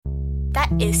That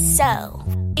is so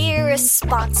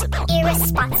irresponsible.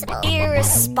 Irresponsible.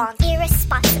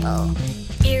 Irresponsible.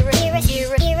 Irresponsible.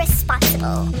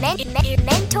 Irresponsible.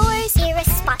 Mentors.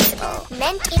 Irresponsible.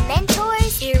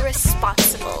 Mentors.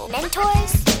 Irresponsible.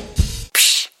 Mentors.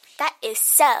 Psh, that is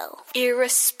so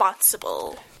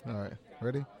irresponsible. All right,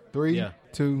 ready? 3,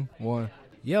 2, 1.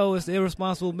 Yo, it's the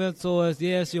Irresponsible Mentors.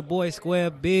 Yes, your boy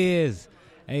Square Biz.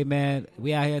 Hey, man,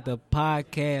 we out here at the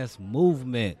podcast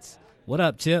movement. What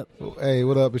up, Chip? Hey,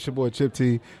 what up? It's your boy Chip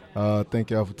T. Thank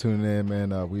y'all for tuning in,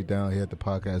 man. We down here at the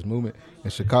podcast movement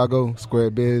in Chicago, Square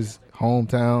Biz,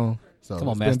 hometown. So come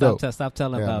on, man. Stop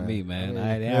telling about me, man.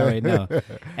 I already know.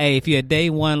 Hey, if you're a day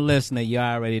one listener, you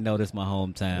already know this is my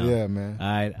hometown. Yeah, man. All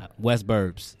right, West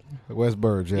Burbs. West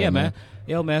Burbs, yeah, man.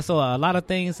 Yo, man, so a lot of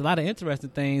interesting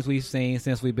things we've seen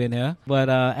since we've been here.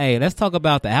 But, hey, let's talk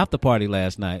about the after party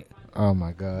last night. Oh,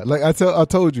 my God. Like I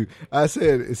told you, I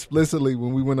said explicitly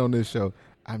when we went on this show,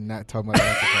 I'm not talking about the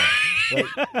after party.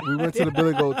 Like, we went to the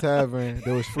Billy Goat Tavern.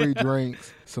 There was free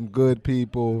drinks, some good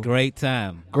people. Great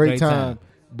time. Great time.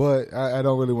 But I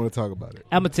don't really want to talk about it.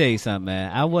 I'm going to tell you something,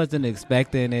 man. I wasn't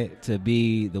expecting it to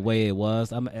be the way it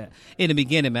was. In the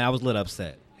beginning, man, I was a little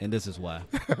upset. And this is why.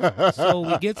 So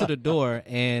we get to the door,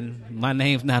 and my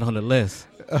name's not on the list.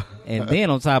 And then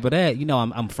on top of that, you know,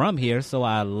 I'm from here, so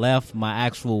I left my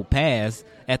actual pass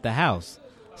at the house.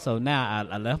 So now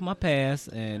I left my pass,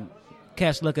 and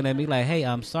Cat's looking at me like, hey,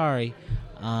 I'm sorry.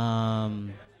 Yeah,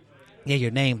 your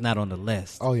name's not on the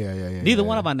list. Oh, yeah. Neither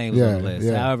one of our names was on the list.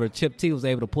 Yeah. However, Chip T was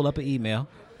able to pull up an email,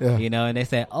 you know, and they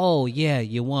said, oh, yeah,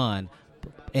 you won,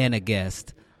 and a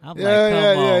guest. I'm like,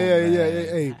 come on, man.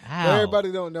 Hey,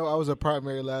 everybody don't know I was a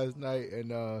primary last night,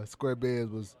 and Square Biz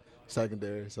was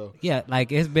secondary. So yeah,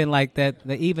 like it's been like that.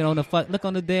 Even on the look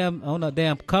on the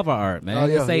damn cover art, man.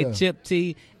 It say Chip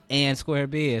T and Square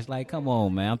Biz. Like, come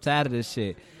on, man. I'm tired of this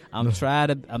shit. I'm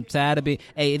tired of being.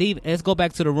 Hey, let's go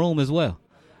back to the room as well.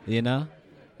 You know,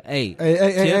 hey.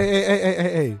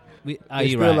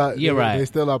 You're right. They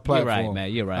still our platform. You're right,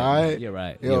 man. You're right. All right. You're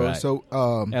right. Yo, You're right. So,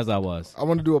 as I was. I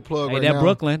want to do a plug right now. Hey,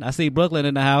 Brooklyn. I see Brooklyn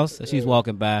in the house. She's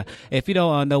walking by. If you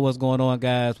don't know what's going on,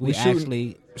 guys, we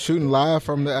actually shooting live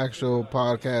from the actual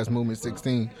podcast Movement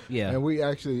 16. Yeah. And we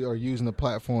actually are using the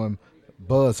platform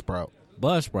Buzzsprout.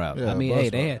 Yeah, I mean,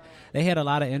 Buzzsprout. Hey, they had a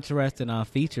lot of interesting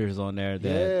features on there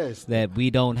that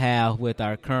we don't have with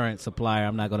our current supplier.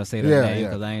 I'm not going to say their name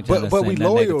because I ain't trying to say we that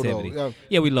loyal, negativity. Though.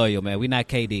 Yeah, we loyal, man. We not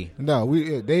KD. No,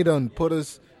 they done put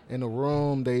us in a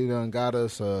room. They done got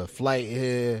us a flight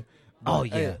here. But,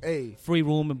 hey, free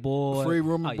room and board.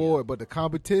 Yeah. But the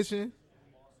competition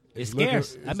is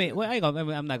scarce. I'm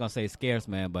not gonna say scarce,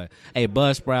 man. But hey,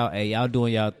 Buzzsprout, hey, y'all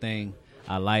doing y'all thing.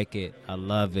 I like it. I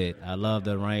love it. I love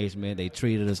the arrangement. They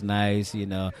treated us nice. You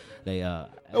know, they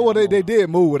did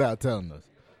move without telling us.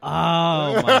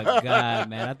 Oh my God,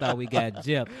 man! I thought we got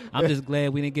gypped. I'm just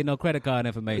glad we didn't get no credit card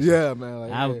information. Yeah, man.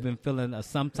 Like, I've been feeling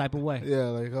some type of way. Yeah,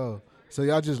 like so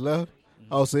y'all just left?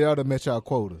 Oh, so y'all done met y'all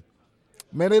quota.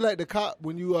 Man, they like the cop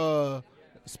when you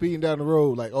speeding down the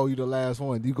road. Like, oh, you the last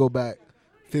one. You go back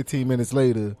 15 minutes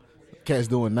later. Cat's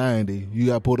doing 90. You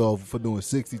got pulled over for doing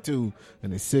 62,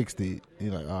 and it's 60.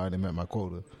 You're like, all right, they met my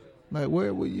quota. Like,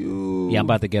 where were you? Yeah, I'm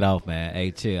about to get off, man.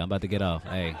 Hey, chill. I'm about to get off.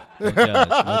 Hey,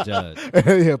 no judge.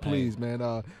 Yeah, please,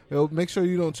 man. Make sure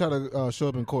you don't try to show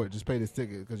up in court. Just pay this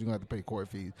ticket because you're going to have to pay court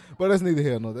fees. But that's neither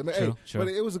here nor there. True. But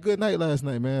it was a good night last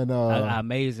night, man.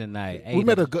 Amazing night. We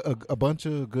met a bunch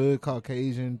of good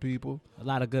Caucasian people. A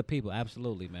lot of good people,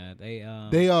 absolutely, man. They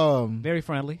very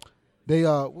friendly. They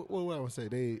what do I want to say?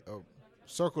 They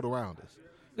circled around us.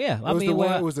 Yeah,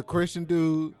 it was a Christian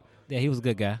dude. Yeah, he was a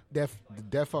good guy.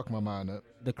 That fucked my mind up.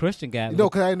 The Christian guy. You know,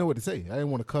 because I didn't know what to say. I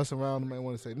didn't want to cuss around him. I didn't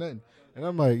want to say nothing. And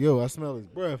I'm like, yo, I smell his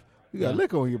breath. You got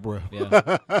liquor on your breath.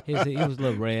 Yeah. He was a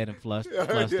little red and flustered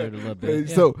a little bit.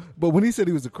 Yeah. So, but when he said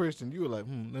he was a Christian, you were like,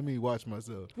 let me watch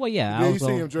myself. Well, yeah. You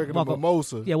see him drinking a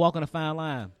mimosa. Yeah, walking a fine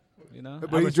line. You know,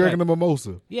 but he's drinking a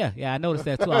mimosa. Yeah, I noticed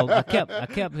that too. I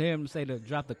kept hearing him say to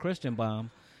drop the Christian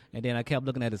bomb, and then I kept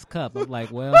looking at his cup. I'm like,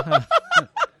 well,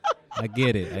 I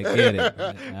get it.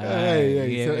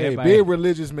 Hey, being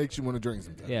religious makes you want to drink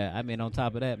sometimes. Yeah, I mean, on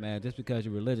top of that, man, just because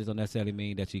you're religious don't necessarily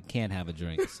mean that you can't have a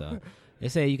drink. So they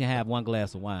say you can have one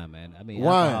glass of wine, man. I mean,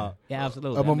 wine. Alcohol, yeah,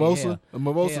 absolutely. A mimosa. A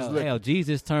mimosa's liquor. Hell,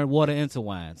 Jesus turned water into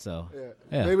wine. So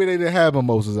yeah. Maybe they didn't have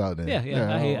mimosas out there.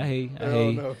 Yeah. I hate.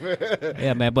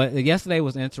 Yeah, man. But yesterday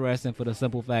was interesting for the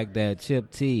simple fact that Chip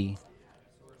T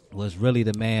was really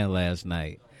the man last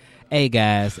night. Hey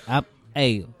guys,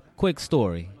 quick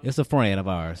story. It's a friend of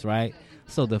ours, right?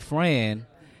 So the friend,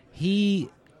 he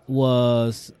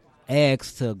was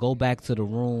asked to go back to the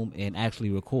room and actually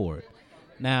record.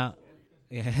 Now,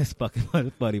 Yeah, it's fucking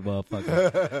funny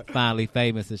motherfucker. Finally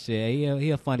famous and shit.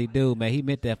 He a funny dude, man. He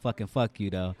meant that fucking fuck you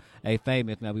though. Hey,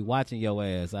 famous, man. We watching your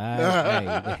ass. All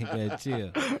right, hey,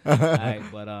 chill. All right,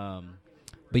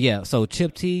 but yeah. So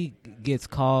Chip T gets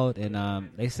called, and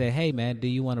they say, "Hey, man, do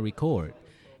you want to record?"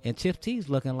 And Chip T's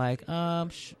looking like,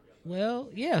 well,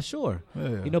 yeah, sure.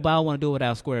 Yeah. You know, but I don't want to do it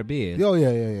without Square Biz. Oh,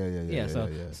 yeah.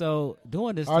 So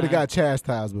doing this I already time, got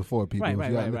chastised before, people.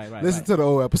 Right. Listen to the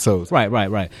old episodes.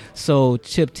 Right. So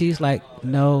Chip T's like,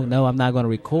 no, I'm not going to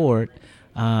record.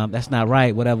 That's not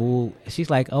right, whatever. Well,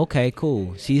 she's like, okay,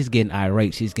 cool. She's getting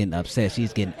irate. She's getting upset.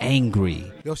 She's getting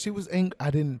angry. Yo, she was angry. I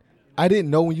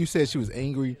didn't know when you said she was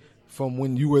angry from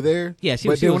when you were there. Yeah,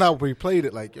 when I replayed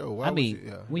it, like, yo, why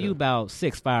when you about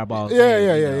 6 fireballs.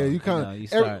 Yeah. You kind of you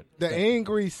start the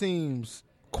angry seems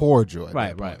cordial.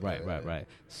 Right.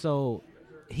 So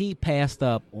he passed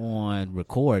up on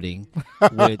recording,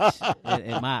 which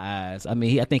in my eyes, I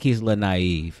think he's a little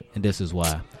naive, and this is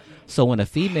why. So when a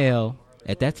female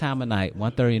at that time of night,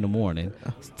 1:30 in the morning,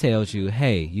 tells you,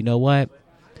 hey, you know what?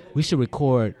 We should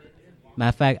record. Matter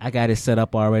of fact, I got it set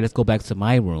up already. Let's go back to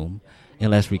my room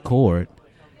and let's record.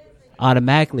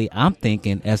 Automatically, I'm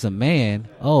thinking as a man,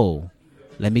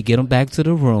 let me get him back to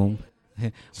the room.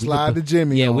 Slide the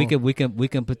Jimmy. Yeah, on. we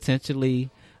can potentially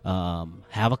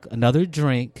have another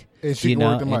drink. And she can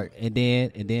work the mic. And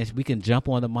then we can jump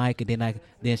on the mic, and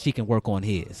then she can work on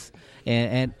his.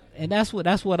 And that's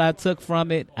what I took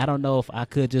from it. I don't know if I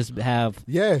could just have.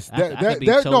 Yes, I could be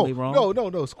totally wrong.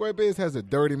 No. Square Biz has a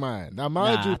dirty mind. Now,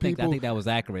 mind you, people. I think that was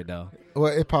accurate though.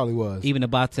 Well, it probably was. Even the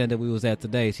bartender we was at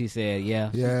today, she said, "Yeah,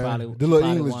 the little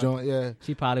English joint, yeah."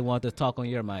 She probably wanted to talk on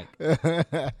your mic.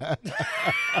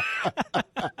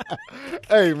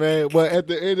 Hey, man, but at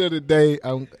the end of the day,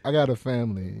 I got a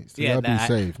family, so y'all be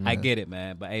safe, man. I get it,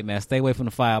 man. But hey, man, stay away from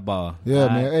the fireball. Yeah,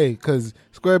 man. Right? Hey, because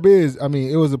Square Biz,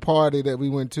 it was a party that we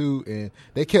went to, and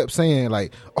they kept saying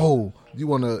like, "Oh, you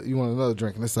want another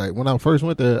drink?" And it's like when I first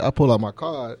went there, I pulled out my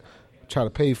card, try to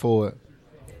pay for it.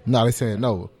 No, they saying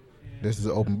no. This is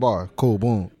an open bar. Cool,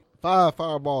 boom. 5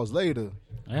 fireballs later,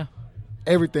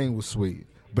 everything was sweet.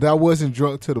 But I wasn't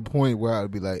drunk to the point where I'd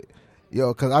be like,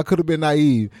 yo, because I could have been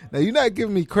naive. Now, you're not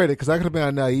giving me credit because I could have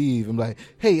been naive. I'm like,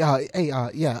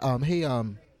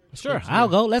 Sure, I'll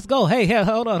go. Let's go. Hey,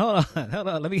 hold on.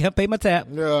 Let me help pay my tab.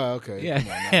 Yeah, okay.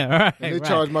 Yeah, right. And they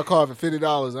charged my card for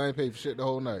 $50. I ain't paid for shit the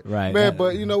whole night. Right. Man,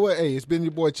 but you know what? Hey, it's been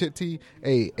your boy Chip T.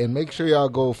 Hey, and make sure y'all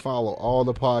go follow all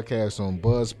the podcasts on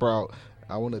Buzzsprout.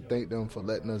 I want to thank them for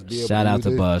letting us be able Shout to out to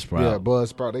Buzzsprout. Yeah,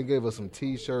 Buzzsprout. They gave us some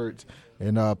T-shirts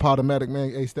and Podomatic,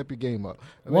 man. Hey, step your game up.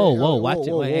 Whoa, watch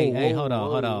it. Hey, hold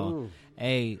on.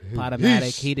 Hey,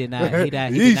 Podomatic, he did not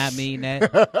mean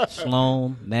that.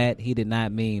 Sloan, Matt, he did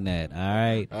not mean that. All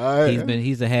right.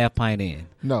 He's a half pint in.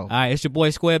 No. All right, it's your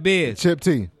boy Square Biz. Chip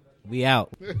T. We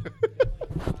out.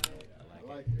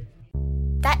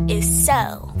 That is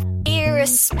so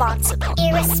irresponsible.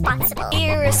 Irresponsible.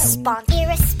 Irresponsible.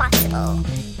 Irresponsible.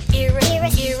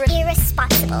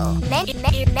 Irresponsible.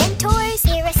 Mentors.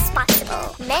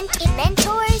 Irresponsible.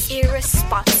 Mentors.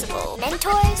 Irresponsible.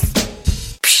 Mentors.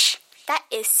 Psh, that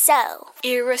is so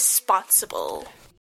irresponsible.